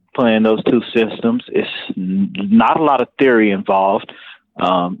rarely playing those two systems. It's not a lot of theory involved.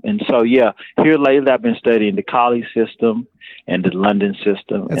 And so, here lately I've been studying the Kali system and the London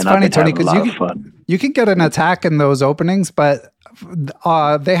system. It's funny, Tony, because you can get an attack in those openings, but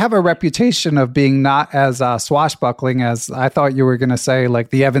they have a reputation of being not as swashbuckling as I thought you were going to say, like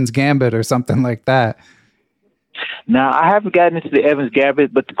the Evans Gambit or something like that. Now, I haven't gotten into the Evans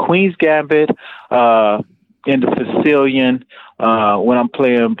Gambit, but the Queen's Gambit and the Sicilian when I'm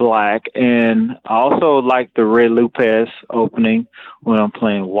playing black, and I also like the Red Lupez opening when I'm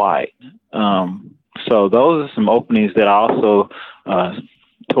playing white. So those are some openings that I also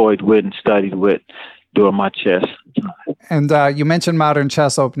toyed with and studied with during my chess. And you mentioned Modern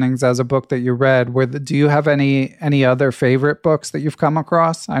Chess Openings as a book that you read. Do you have any other favorite books that you've come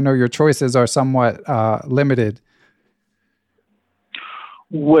across? I know your choices are somewhat limited.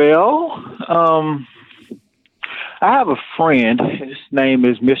 Well, I have a friend. His name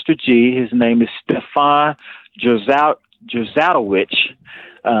is Mr. G. His name is Stefan Jozatowicz.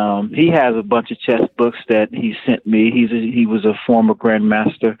 He has a bunch of chess books that he sent me. He was a former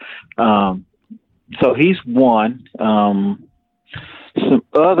grandmaster. So he's one. Some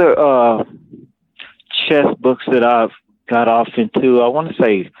other chess books that I've got off into, I want to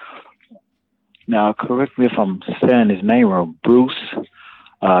say, now correct me if I'm saying his name wrong, Bruce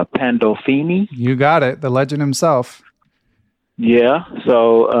Pandolfini. You got it, the legend himself. Yeah,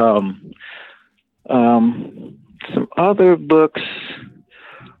 so some other books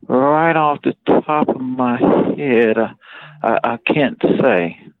right off the top of my head, I can't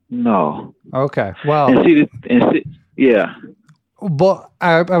say. No. Okay. Well. Yeah. Well,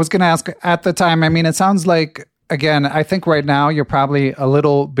 I was going to ask at the time. I mean, it sounds like, again, I think right now you're probably a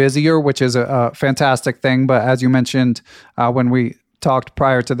little busier, which is a fantastic thing. But as you mentioned when we talked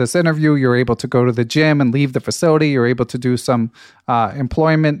prior to this interview, you're able to go to the gym and leave the facility. You're able to do some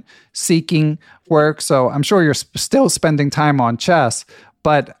employment seeking work. So I'm sure you're still spending time on chess.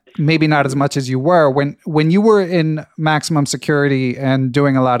 But maybe not as much as you were. When you were in maximum security and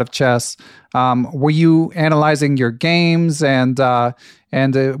doing a lot of chess, were you analyzing your games and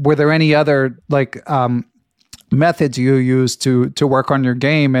were there any other methods you used to work on your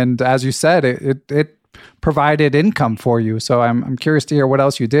game? And as you said, it provided income for you. So I'm curious to hear what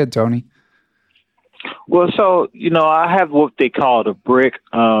else you did, Tony. Well, so, I have what they call the brick.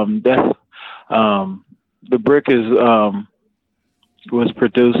 The brick was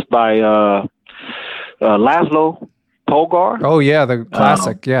produced by Laszlo Polgar. Oh yeah, the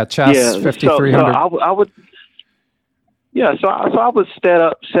classic, chess 5300. So I would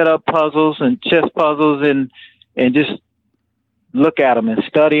set up puzzles and chess puzzles and just look at them and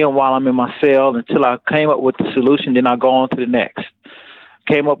study them while I'm in my cell until I came up with the solution. Then I go on to the next.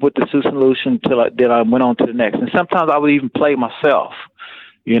 Came up with the solution then I went on to the next. And sometimes I would even play myself.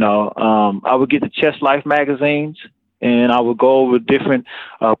 I would get the Chess Life magazines and I would go over different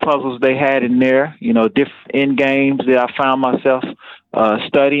puzzles they had in there, different end games that I found myself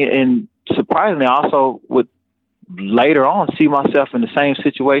studying. And surprisingly, I also would later on see myself in the same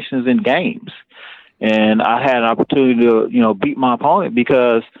situations in games. And I had an opportunity to, beat my opponent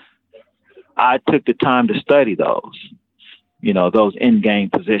because I took the time to study those in-game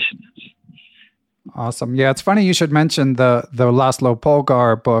positions. Awesome. Yeah, it's funny you should mention the Laszlo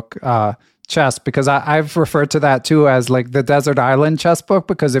Polgar book, Chess, because I've referred to that too as like the desert island chess book,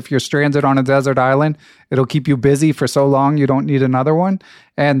 because if you're stranded on a desert island, it'll keep you busy for so long you don't need another one.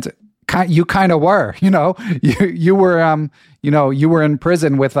 And you kind of were, you were, you were in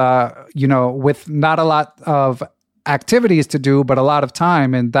prison with, with not a lot of activities to do, but a lot of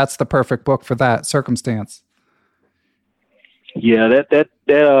time. And that's the perfect book for that circumstance. Yeah,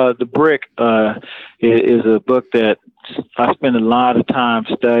 the brick is a book that I spend a lot of time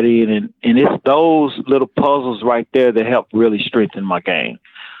studying, and it's those little puzzles right there that help really strengthen my game.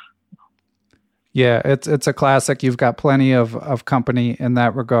 Yeah, it's a classic. You've got plenty of company in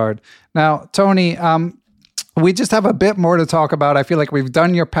that regard. Now, Tony, we just have a bit more to talk about. I feel like we've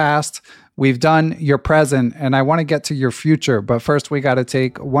done your past, we've done your present, and I want to get to your future. But first, we got to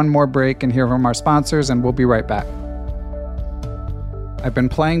take one more break and hear from our sponsors, and we'll be right back. I've been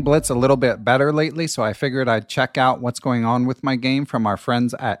playing Blitz a little bit better lately, so I figured I'd check out what's going on with my game from our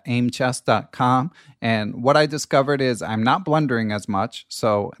friends at aimchess.com. And what I discovered is I'm not blundering as much,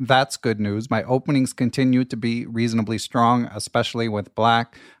 so that's good news. My openings continue to be reasonably strong, especially with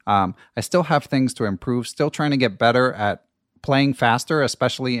black. I still have things to improve, still trying to get better at playing faster,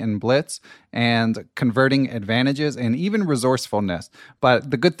 especially in Blitz, and converting advantages and even resourcefulness. But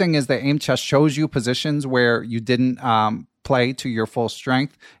the good thing is that Aim Chess shows you positions where you didn't play to your full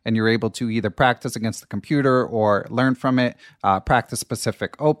strength, and you're able to either practice against the computer or learn from it, practice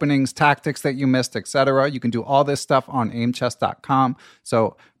specific openings, tactics that you missed, etc. You can do all this stuff on aimchess.com.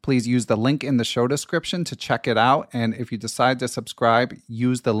 So please use the link in the show description to check it out. And if you decide to subscribe,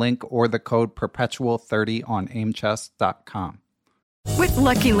 use the link or the code perpetual30 on aimchess.com. With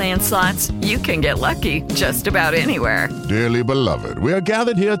Lucky Land Slots, you can get lucky just about anywhere. Dearly beloved, we are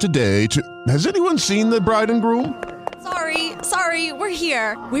gathered here today to... Has anyone seen the bride and groom? Sorry, we're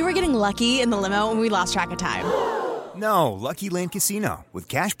here. We were getting lucky in the limo and we lost track of time. No, Lucky Land Casino, with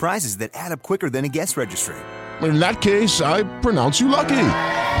cash prizes that add up quicker than a guest registry. In that case, I pronounce you lucky.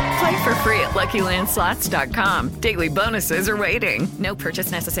 Play for free at LuckyLandSlots.com. Daily bonuses are waiting. No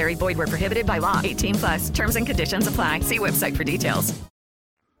purchase necessary. Void where prohibited by law. 18+. Terms and conditions apply. See website for details.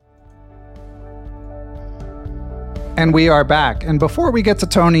 And we are back. And before we get to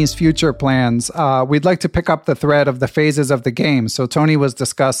Tony's future plans, we'd like to pick up the thread of the phases of the game. So Tony was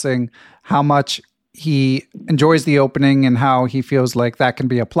discussing how much he enjoys the opening and how he feels like that can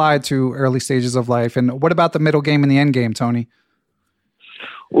be applied to early stages of life. And what about the middle game and the end game, Tony?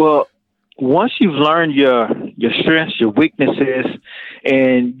 Well, once you've learned your strengths, your weaknesses,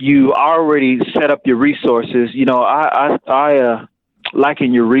 and you already set up your resources, I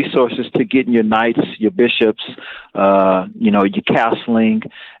liken your resources to getting your knights, your bishops, your castling,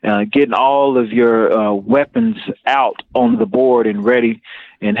 getting all of your weapons out on the board and ready,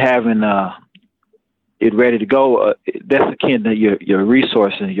 and having it ready to go. That's akin to your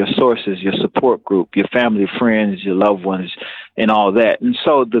resources, your sources, your support group, your family, friends, your loved ones, and all that. And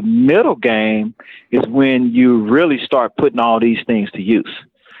so the middle game is when you really start putting all these things to use.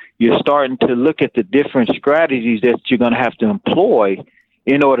 You're starting to look at the different strategies that you're going to have to employ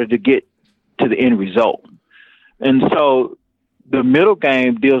in order to get to the end result. And so the middle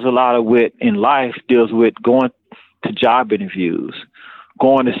game deals a lot in life, deals with going to job interviews,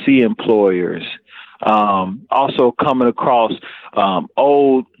 going to see employers, also coming across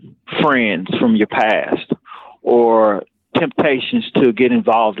old friends from your past, or temptations to get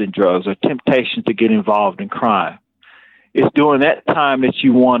involved in drugs or temptations to get involved in crime. It's during that time that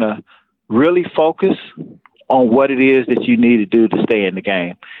you want to really focus on what it is that you need to do to stay in the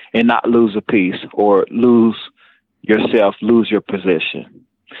game and not lose a piece or lose yourself, lose your position.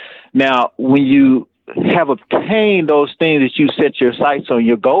 Now, when you have obtained those things that you set your sights on,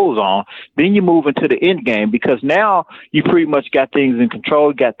 your goals on, then you move into the end game, because now you pretty much got things in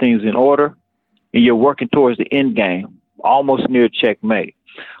control, got things in order, and you're working towards the end game, almost near checkmate.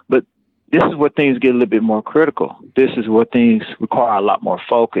 But this is where things get a little bit more critical. This is where things require a lot more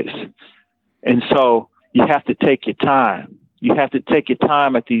focus. And so you have to take your time. You have to take your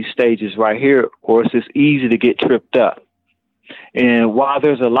time at these stages right here, or it's just easy to get tripped up. And while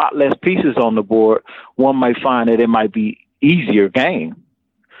there's a lot less pieces on the board, one might find that it might be easier game.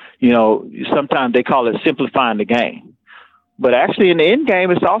 You know, sometimes they call it simplifying the game. But actually in the end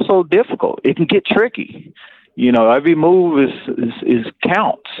game, it's also difficult. It can get tricky. You know, every move is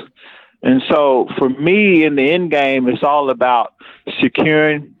counts. And so for me in the end game, it's all about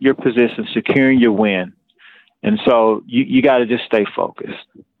securing your position, securing your win. And so you got to just stay focused.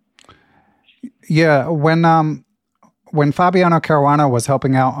 Yeah. When Fabiano Caruana was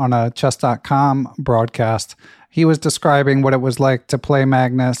helping out on a Chess.com broadcast, he was describing what it was like to play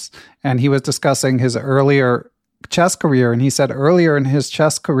Magnus, and he was discussing his earlier chess career. And he said earlier in his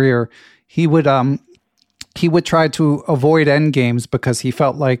chess career, he would try to avoid endgames because he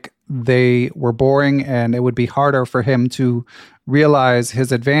felt like they were boring and it would be harder for him to realize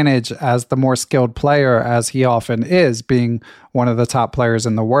his advantage as the more skilled player, as he often is, being one of the top players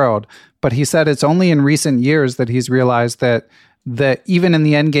in the world. But he said it's only in recent years that he's realized that even in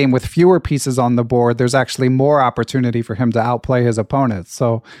the end game with fewer pieces on the board, there's actually more opportunity for him to outplay his opponents.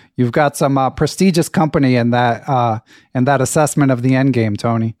 So you've got some prestigious company in that assessment of the end game,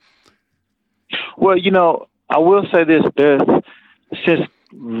 Tony. Well, you know, I will say this: since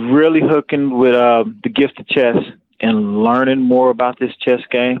really hooking with the gift of chess and learning more about this chess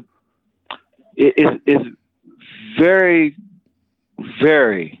game, it's very,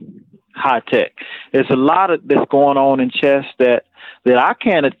 very high tech. There's a lot that's going on in chess that I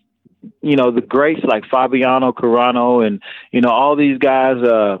can't, you know, the greats like Fabiano Caruana and, you know, all these guys,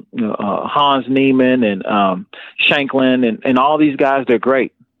 Hans Niemann and Shanklin and all these guys, they're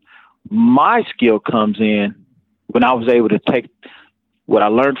great. My skill comes in when I was able to take what I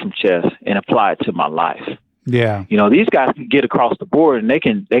learned from chess and apply it to my life. Yeah. You know, these guys can get across the board and they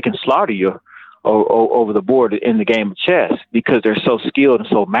can slaughter you over the board in the game of chess because they're so skilled and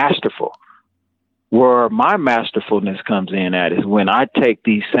so masterful. Where my masterfulness comes in at is when I take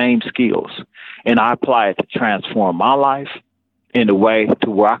these same skills and I apply it to transform my life in a way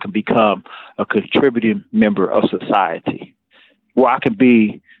to where I can become a contributing member of society, where I can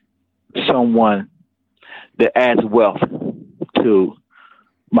be someone that adds wealth to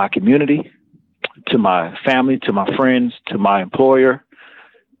my community, to my family, to my friends, to my employer.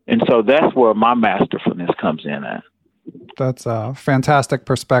 And so that's where my masterfulness comes in at. That's a fantastic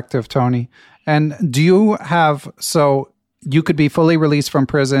perspective, Tony. And do you have, so you could be fully released from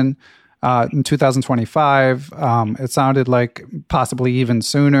prison in 2025. It sounded like possibly even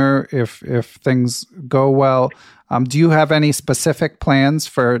sooner if things go well. Do you have any specific plans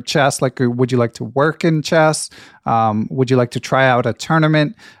for chess? Like, would you like to work in chess? Would you like to try out a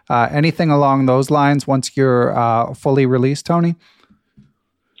tournament? Anything along those lines once you're fully released, Tony?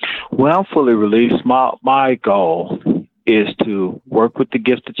 When I'm fully released, my goal is to work with the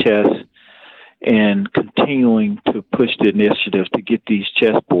gift of chess and continuing to push the initiative to get these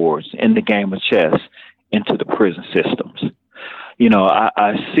chess boards in the game of chess into the prison systems. You know,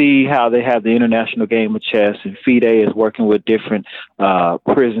 I see how they have the international game of chess, and FIDE is working with different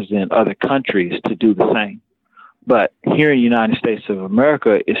prisons in other countries to do the same. But here in the United States of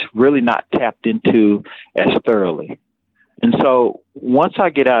America, it's really not tapped into as thoroughly. And so once I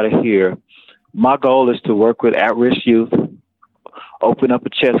get out of here, my goal is to work with at-risk youth, open up a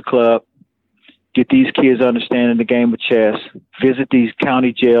chess club, get these kids understanding the game of chess, visit these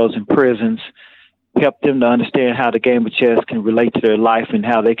county jails and prisons, help them to understand how the game of chess can relate to their life and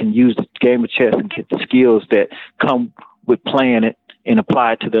how they can use the game of chess and get the skills that come with playing it and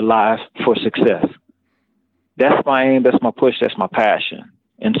apply it to their lives for success. That's my aim, that's my push, that's my passion.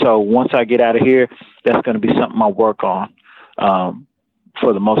 And so once I get out of here, that's going to be something I work on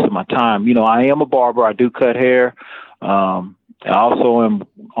for the most of my time. You know, I am a barber. I do cut hair. I also am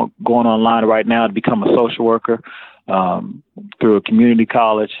going online right now to become a social worker through a community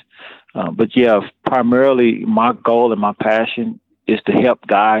college. But yeah, primarily my goal and my passion is to help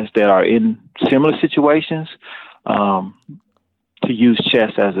guys that are in similar situations to use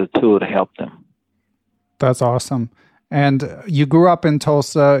chess as a tool to help them. That's awesome. And you grew up in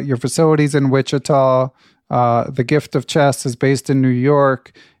Tulsa. Your facility's in Wichita. The Gift of Chess is based in New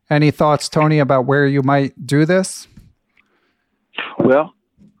York. Any thoughts, Tony, about where you might do this? Well,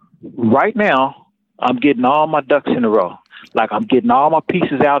 right now, I'm getting all my ducks in a row. Like, I'm getting all my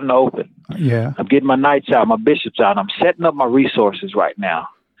pieces out in the open. Yeah. I'm getting my knights out, my bishops out. I'm setting up my resources right now.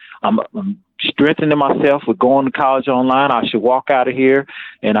 I'm strengthening myself with going to college online. I should walk out of here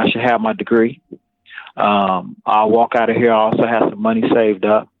and I should have my degree. I'll walk out of here. I also have some money saved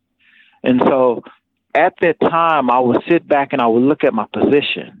up. And so at that time, I would sit back and I would look at my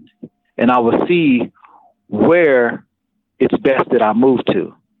position and I would see where it's best that I move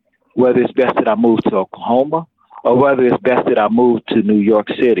to, whether it's best that I move to Oklahoma or whether it's best that I move to New York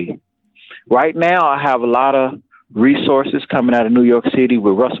City. Right now, I have a lot of resources coming out of New York City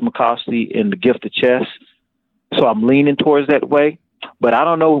with Russ McCoskey and the Gift of Chess. So I'm leaning towards that way, but I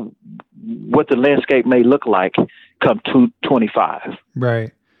don't know what the landscape may look like come 2025.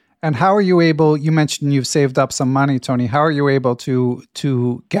 Right. And how are you able, you mentioned you've saved up some money, Tony. How are you able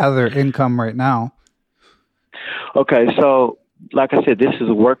to gather income right now? Okay, so like I said, this is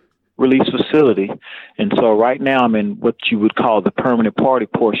a work release facility. And so right now I'm in what you would call the permanent party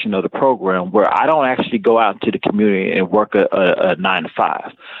portion of the program, where I don't actually go out into the community and work a 9 to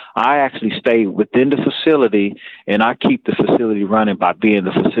 5. I actually stay within the facility and I keep the facility running by being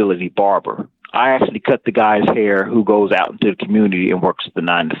the facility barber. I actually cut the guy's hair who goes out into the community and works the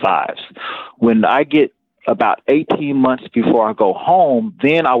 9 to 5s. When I get about 18 months before I go home,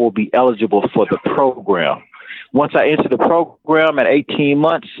 then I will be eligible for the program. Once I enter the program at 18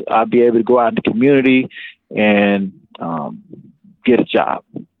 months, I'll be able to go out in the community and get a job.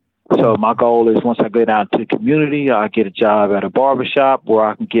 So my goal is once I get out to the community, I get a job at a barbershop where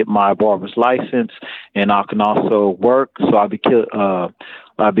I can get my barber's license and I can also work. So I'll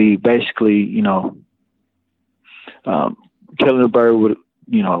be basically, killing a bird with,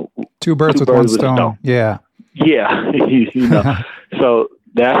 two birds with one stone. Yeah. Yeah. So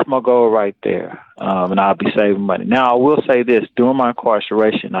that's my goal right there. And I'll be saving money. Now, I will say this. During my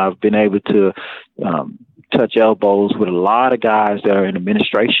incarceration, I've been able to touch elbows with a lot of guys that are in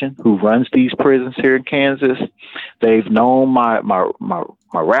administration who runs these prisons here in Kansas. They've known my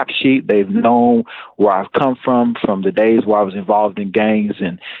rap sheet. They've known where I've come from the days where I was involved in gangs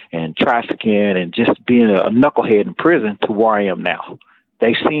and trafficking and just being a knucklehead in prison to where I am now.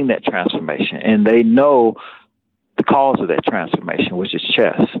 They've seen that transformation, and they know the cause of that transformation, which is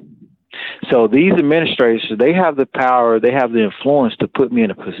chess. So these administrators, they have the power, they have the influence to put me in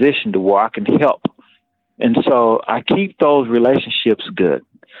a position to where I can help. And so I keep those relationships good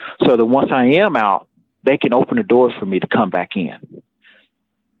so that once I am out, they can open the doors for me to come back in.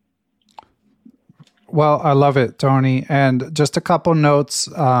 Well, I love it, Tony. And just a couple notes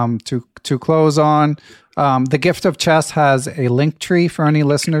to close on. The Gift of Chess has a link tree for any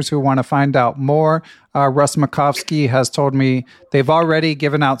listeners who want to find out more. Russ McCoskey has told me they've already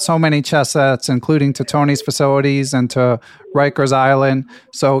given out so many chess sets, including to Tony's facilities and to Rikers Island.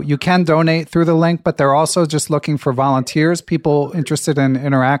 So you can donate through the link, but they're also just looking for volunteers, people interested in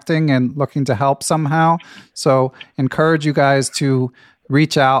interacting and looking to help somehow. So encourage you guys to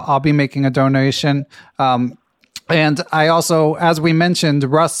reach out. I'll be making a donation. And I also, as we mentioned,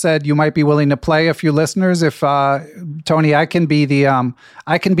 Russ said you might be willing to play a few listeners. If Tony, I can be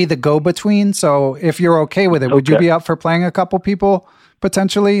the go-between. So if you're okay with it, would you be up for playing a couple people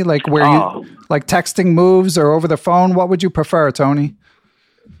potentially, like where you like texting moves or over the phone? What would you prefer, Tony?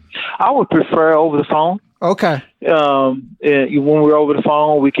 I would prefer over the phone. Okay. When we're over the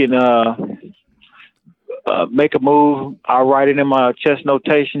phone, we can make a move. I'll write it in my chess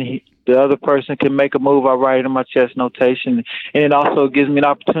notation. The other person can make a move. I write it in my chess notation. And it also gives me an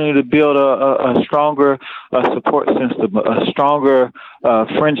opportunity to build a stronger support system, a stronger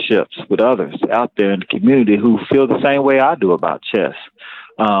friendships with others out there in the community who feel the same way I do about chess.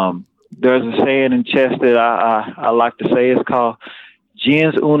 There's a saying in chess that I like to say. It's called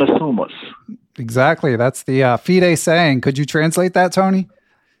gens una sumus. Exactly. That's the FIDE saying. Could you translate that, Tony?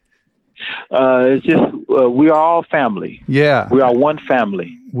 It's just we are all family. Yeah. We are one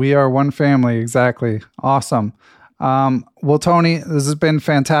family. We are one family. Exactly. Awesome. Well, Tony, this has been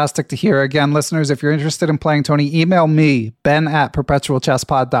fantastic to hear. Again, listeners, if you're interested in playing Tony, email me,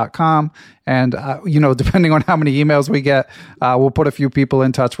 ben@perpetualchesspod.com. And, depending on how many emails we get, we'll put a few people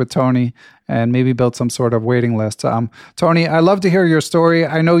in touch with Tony and maybe build some sort of waiting list. Tony, I love to hear your story.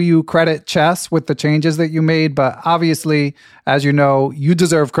 I know you credit chess with the changes that you made, but obviously, as you know, you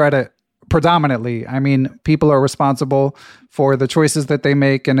deserve credit predominantly. I mean, people are responsible for the choices that they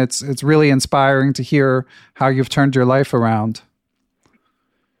make, and it's really inspiring to hear how you've turned your life around.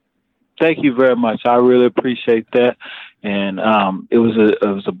 Thank you very much. I really appreciate that. And it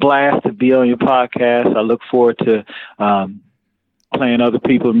was a blast to be on your podcast. I look forward to playing other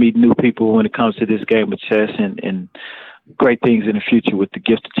people, meeting new people when it comes to this game of chess, and great things in the future with the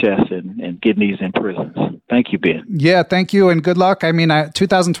gift of chess and getting these in prisons. Thank you, Ben. Yeah, thank you, and good luck. I mean,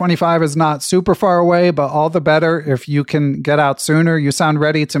 2025 is not super far away, but all the better if you can get out sooner. You sound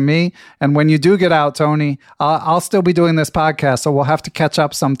ready to me. And when you do get out, Tony, I'll still be doing this podcast, so we'll have to catch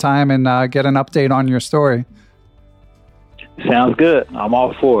up sometime and get an update on your story. Sounds good. I'm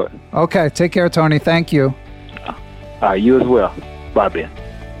all for it. Okay, take care, Tony. Thank you. You as well. Bye, Ben.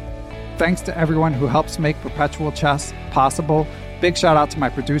 Thanks to everyone who helps make Perpetual Chess possible. Big shout out to my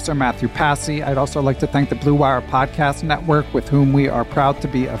producer, Matthew Passy. I'd also like to thank the Blue Wire Podcast Network, with whom we are proud to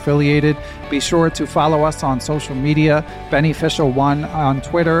be affiliated. Be sure to follow us on social media, Beneficial1 on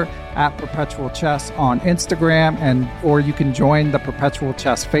Twitter, at Perpetual Chess on Instagram, or you can join the Perpetual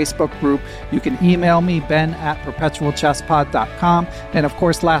Chess Facebook group. You can email me, ben@perpetualchesspod.com. And of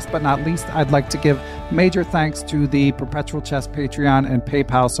course, last but not least, I'd like to give major thanks to the Perpetual Chess Patreon and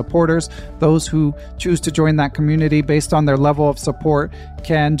PayPal supporters. Those who choose to join that community based on their level of support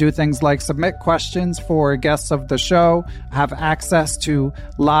can do things like submit questions for guests of the show, have access to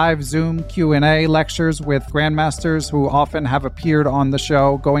live Zoom Q&A lectures with grandmasters who often have appeared on the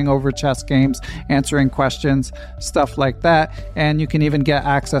show, going over chess games, answering questions, stuff like that. And you can even get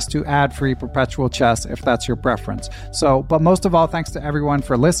access to ad-free Perpetual Chess if that's your preference. So, but most of all, thanks to everyone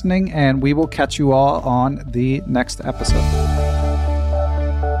for listening, and we will catch you all on the next episode.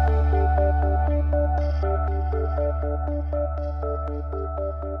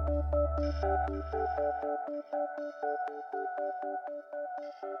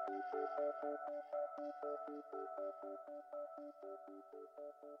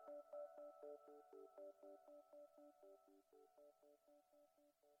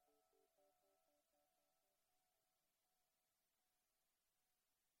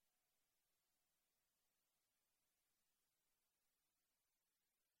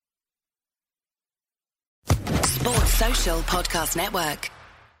 Sports Social Podcast Network.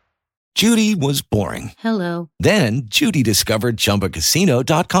 Judy was boring. Hello. Then Judy discovered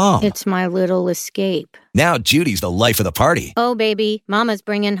ChumbaCasino.com. It's my little escape. Now Judy's the life of the party. Oh, baby, mama's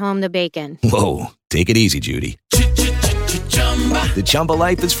bringing home the bacon. Whoa, take it easy, Judy. The Chumba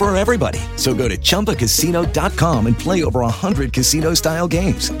life is for everybody. So go to ChumbaCasino.com and play over 100 casino-style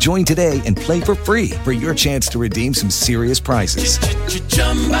games. Join today and play for free for your chance to redeem some serious prizes.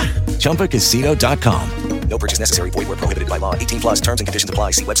 ChumbaCasino.com. No purchase necessary. Void where prohibited by law. 18+ terms and conditions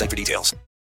apply. See website for details.